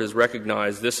the Court has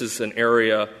recognized, this is an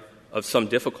area of some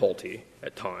difficulty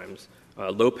at times.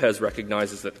 Lopez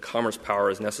recognizes that the commerce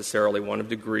power is necessarily one of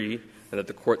degree and that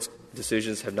the Court's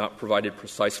decisions have not provided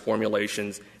precise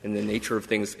formulations in the nature of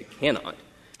things it cannot.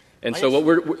 And so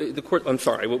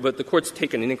the Court's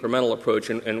taken an incremental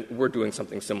approach, and we're doing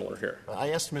something similar here. I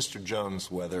asked Mr. Jones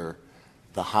whether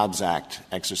the Hobbs Act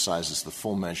exercises the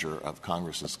full measure of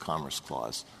Congress's Commerce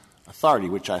Clause authority,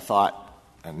 which I thought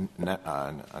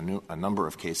a number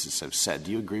of cases have said.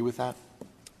 Do you agree with that?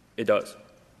 It does.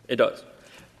 It does.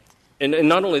 And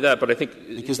not only that, but I think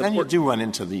because then you do run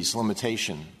into these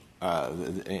limitations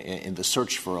in the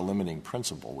search for a limiting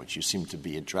principle, which you seem to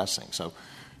be addressing. So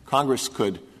Congress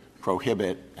could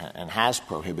prohibit and has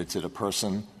prohibited a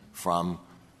person from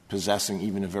possessing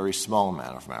even a very small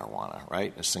amount of marijuana,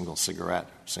 right? A single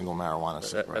marijuana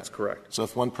cigarette. That's correct. So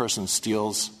if one person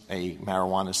steals a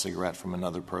marijuana cigarette from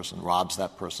another person, robs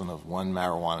that person of one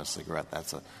marijuana cigarette,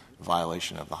 that's a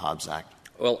violation of the Hobbs Act.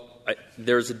 Well,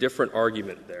 there's a different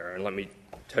argument there, and let me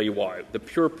tell you why. The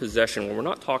pure possession, when we're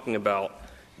not talking about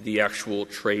the actual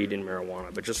trade in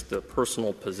marijuana, but just the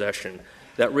personal possession,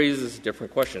 that raises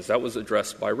different questions. That was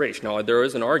addressed by Raich. Now, there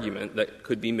is an argument that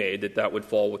could be made that would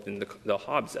fall within the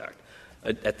Hobbs Act.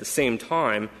 At the same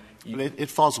time, it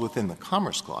falls within the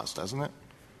Commerce Clause, doesn't it?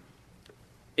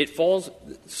 It falls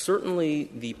 —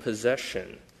 certainly the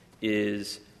possession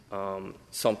is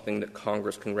something that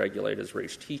Congress can regulate, as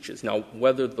Raich teaches. Now,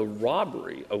 whether the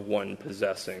robbery of one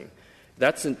possessing,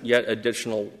 that's yet an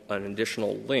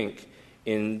additional link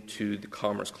into the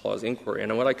Commerce Clause inquiry.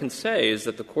 And what I can say is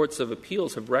that the courts of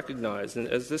appeals have recognized, and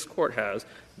as this Court has,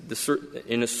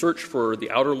 in a search for the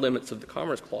outer limits of the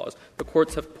Commerce Clause, the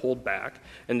courts have pulled back,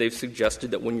 and they've suggested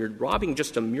that when you're robbing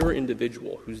just a mere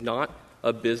individual who's not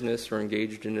a business or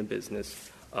engaged in a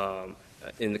business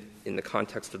in the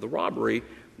context of the robbery,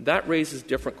 that raises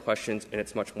different questions, and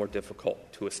it's much more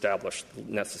difficult to establish the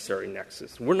necessary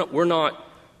nexus. We're not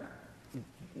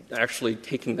actually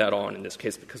taking that on in this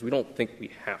case because we don't think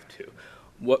we have to.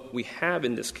 What we have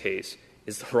in this case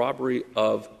is the robbery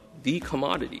of the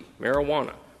commodity,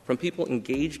 marijuana, from people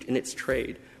engaged in its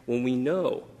trade when we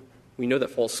know that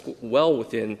falls well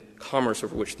within commerce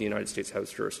over which the United States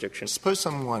has jurisdiction. Suppose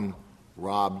someone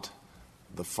robbed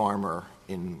the farmer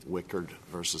in Wickard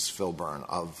versus Filburn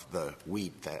of the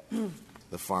wheat that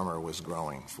the farmer was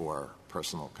growing for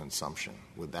personal consumption.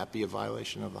 Would that be a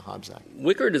violation of the Hobbs Act?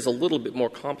 Wickard is a little bit more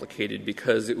complicated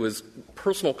because it was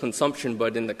personal consumption,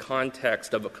 but in the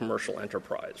context of a commercial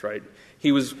enterprise, right?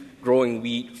 He was growing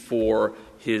wheat for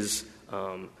his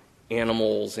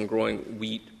animals and growing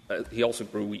wheat. He also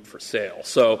grew wheat for sale.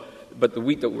 But the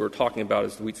wheat that we were talking about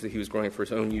is the wheat that he was growing for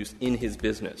his own use in his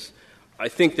business. I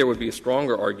think there would be a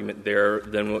stronger argument there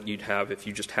than what you'd have if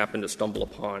you just happened to stumble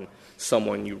upon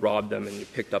someone, you robbed them, and you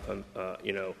picked up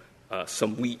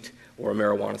some wheat or a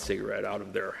marijuana cigarette out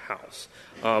of their house.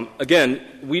 Again,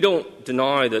 we don't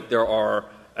deny that there are,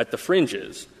 at the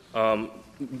fringes,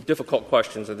 difficult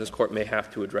questions that this Court may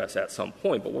have to address at some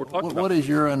point. But we're talking about. What is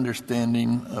your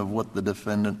understanding of what the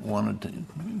defendant wanted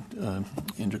to,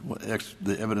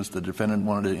 the evidence the defendant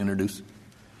wanted to introduce?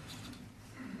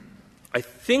 I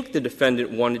think the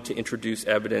defendant wanted to introduce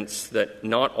evidence that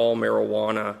not all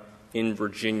marijuana in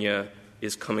Virginia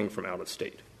is coming from out of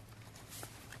state.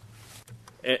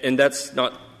 And that's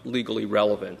not legally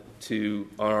relevant to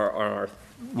our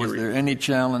theory. Was there any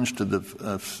challenge to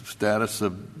the status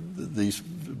of these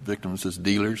victims as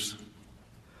dealers?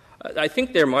 I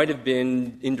think there might have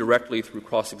been indirectly through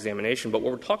cross-examination, but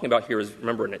what we're talking about here is,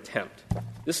 remember, an attempt.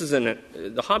 This is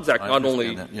the Hobbs Act not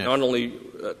only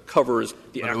covers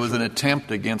the but actual. It was an attempt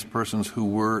against persons who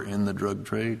were in the drug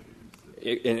trade?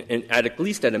 And at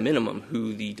least at a minimum,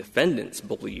 who the defendants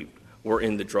believed were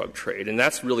in the drug trade. And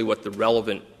that's really what the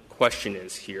relevant question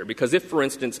is here. Because if, for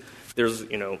instance, there's,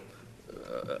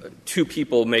 two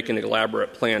people make an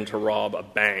elaborate plan to rob a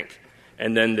bank,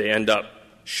 and then they end up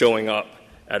showing up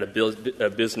at a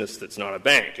business that's not a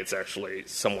bank, it's actually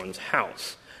someone's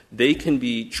house, they can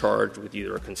be charged with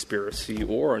either a conspiracy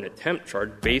or an attempt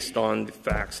charge based on the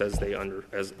facts as they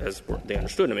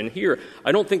understood them. And here,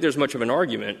 I don't think there's much of an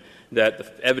argument that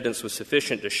the evidence was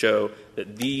sufficient to show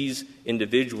that these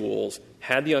individuals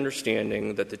had the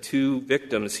understanding that the two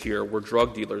victims here were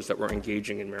drug dealers that were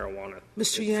engaging in marijuana.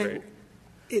 Mr. Yang,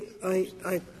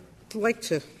 I'd like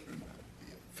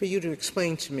for you to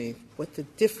explain to me what the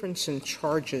difference in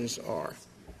charges are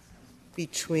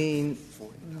between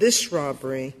this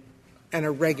robbery and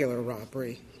a regular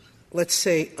robbery, let's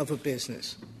say, of a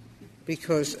business.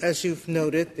 Because, as you've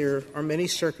noted, there are many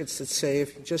circuits that say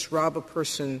if you just rob a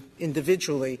person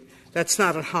individually, that's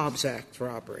not a Hobbs Act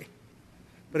robbery.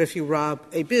 But if you rob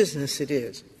a business, it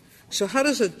is. So how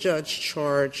does a judge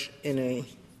charge in a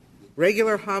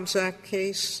regular Hobbs Act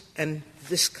case and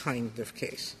this kind of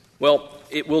case? Well,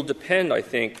 it will depend, I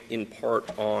think, in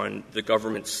part on the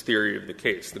government's theory of the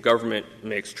case. The government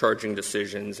makes charging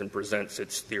decisions and presents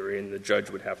its theory, and the judge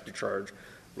would have to charge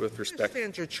with respect. I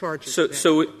understand your charges.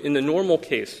 So in the normal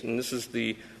case, and this is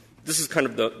kind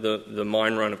of the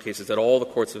mine run of cases that all the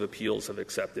courts of appeals have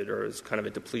accepted, or is kind of a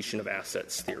depletion of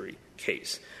assets theory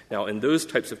case. Now, in those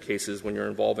types of cases, when you're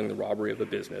involving the robbery of a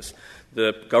business,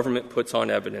 the government puts on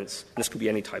evidence, and this could be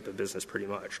any type of business pretty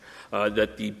much,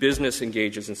 that the business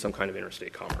engages in some kind of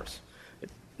interstate commerce.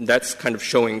 That's kind of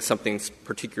showing something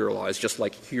particularized, just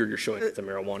like here you're showing it's a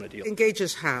marijuana deal.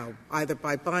 Engages how? Either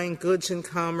by buying goods in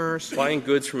commerce? Buying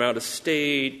goods from out of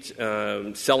state,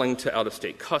 selling to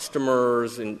out-of-state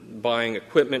customers, and buying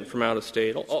equipment from out of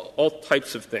state, all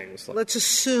types of things. Let's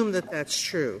assume that that's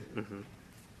true. Mm-hmm.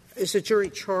 Is the jury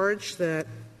charged that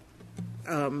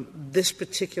this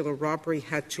particular robbery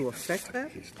had to affect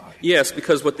that? Yes,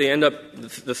 because what they end up,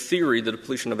 the theory, the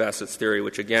depletion of assets theory,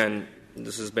 which again,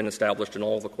 this has been established in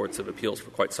all the courts of appeals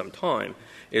for quite some time,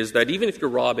 is that even if you're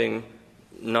robbing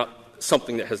not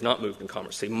something that has not moved in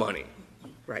commerce, say money,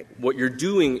 right, what you're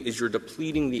doing is you're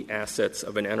depleting the assets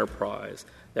of an enterprise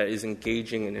that is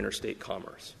engaging in interstate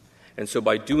commerce. And so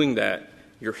by doing that,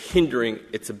 you're hindering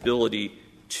its ability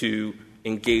to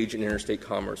engage in interstate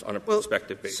commerce on a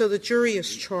prospective basis. So the jury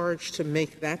is charged to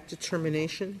make that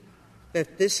determination,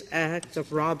 that this act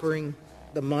of robbing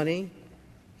the money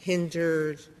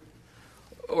hindered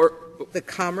or the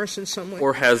commerce in some way?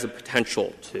 Or has a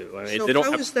potential to. I mean, so they don't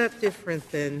how have, is that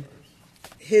different than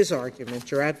his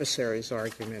argument, your adversary's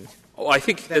argument? Oh, I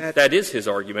think that is his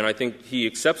argument. I think he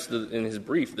accepts in his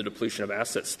brief the depletion of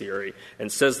assets theory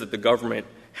and says that the government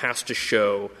has to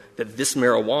show that this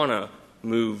marijuana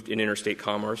moved in interstate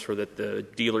commerce or that the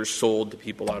dealers sold to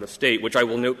people out of state, which I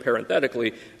will note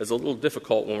parenthetically is a little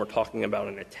difficult when we're talking about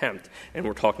an attempt and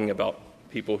we're talking about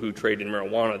people who trade in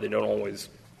marijuana. They don't always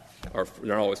they're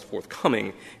not always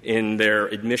forthcoming in their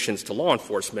admissions to law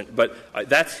enforcement, but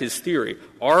that's his theory.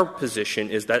 Our position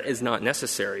is that is not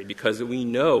necessary because we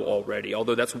know already,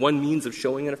 although that's one means of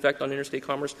showing an effect on interstate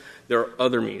commerce, there are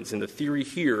other means. And the theory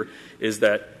here is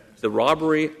that the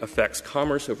robbery affects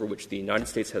commerce over which the United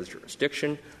States has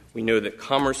jurisdiction. We know that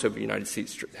commerce over the United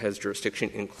States has jurisdiction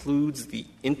includes the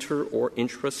inter- or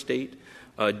intrastate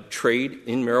trade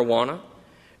in marijuana,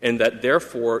 and that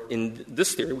therefore in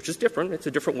this theory, which is different, it's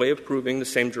a different way of proving the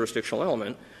same jurisdictional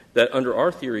element, that under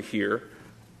our theory here,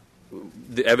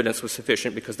 the evidence was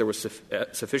sufficient because there was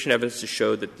sufficient evidence to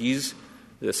show that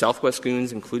the Southwest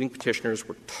goons, including petitioners,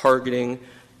 were targeting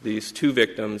these two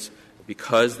victims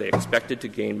because they expected to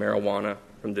gain marijuana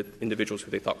from the individuals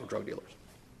who they thought were drug dealers.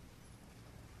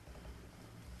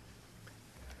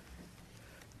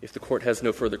 If the Court has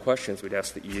no further questions, we'd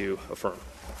ask that you affirm.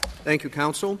 Thank you,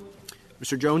 counsel.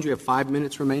 Mr. Jones, you have 5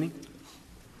 minutes remaining.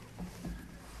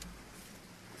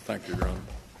 Thank you, Your Honor.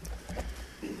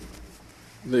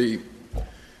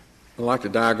 I'd like to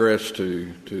digress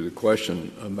to the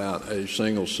question about a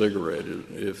single cigarette.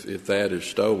 If that is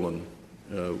stolen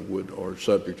or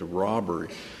subject to robbery,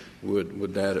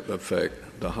 would that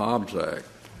affect the Hobbs Act?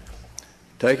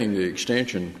 Taking the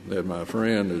extension that my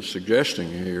friend is suggesting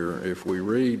here, if we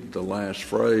read the last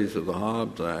phrase of the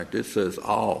Hobbs Act, it says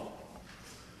all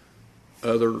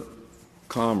other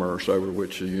commerce over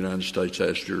which the United States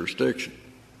has jurisdiction.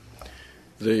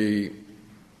 The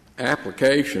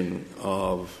application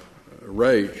of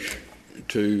RAICH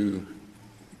to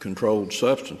controlled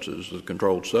substances, the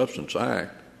Controlled Substance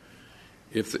Act,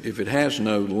 if it has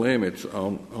no limits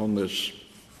on this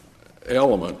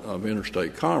element of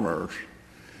interstate commerce,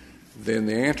 then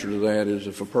the answer to that is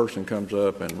if a person comes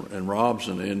up and robs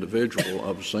an individual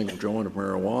of a single joint of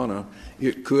marijuana,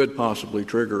 it could possibly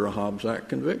trigger a Hobbs Act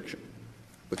conviction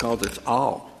because it's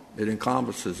all. It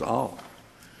encompasses all.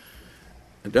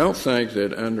 I don't think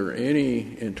that under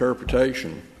any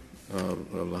interpretation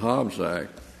of the Hobbs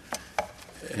Act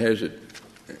has it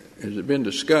been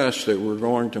discussed that we're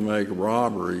going to make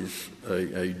robberies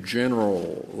a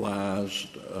generalized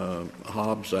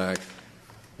Hobbs Act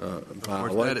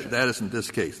violation. That isn't this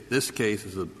case. This case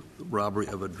is a robbery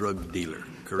of a drug dealer,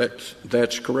 correct?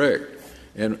 That's correct.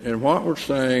 And what we're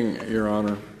saying, Your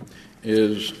Honor,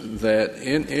 is that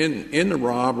in the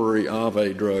robbery of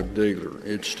a drug dealer,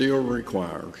 it still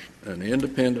requires an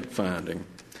independent finding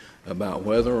about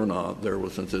whether or not there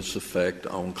was this effect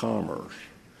on commerce.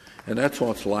 And that's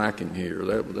what's lacking here.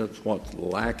 That's what's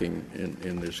lacking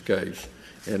in this case,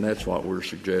 and that's what we're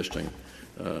suggesting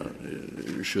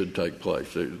should take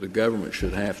place. The government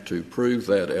should have to prove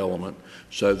that element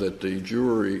so that the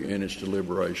jury in its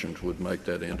deliberations would make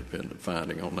that independent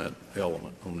finding on that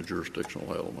element, on the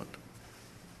jurisdictional element.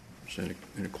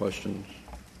 Any questions?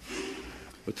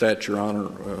 With that, Your Honor,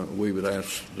 we would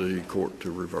ask the Court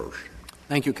to reverse.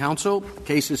 Thank you, counsel.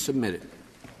 Case is submitted.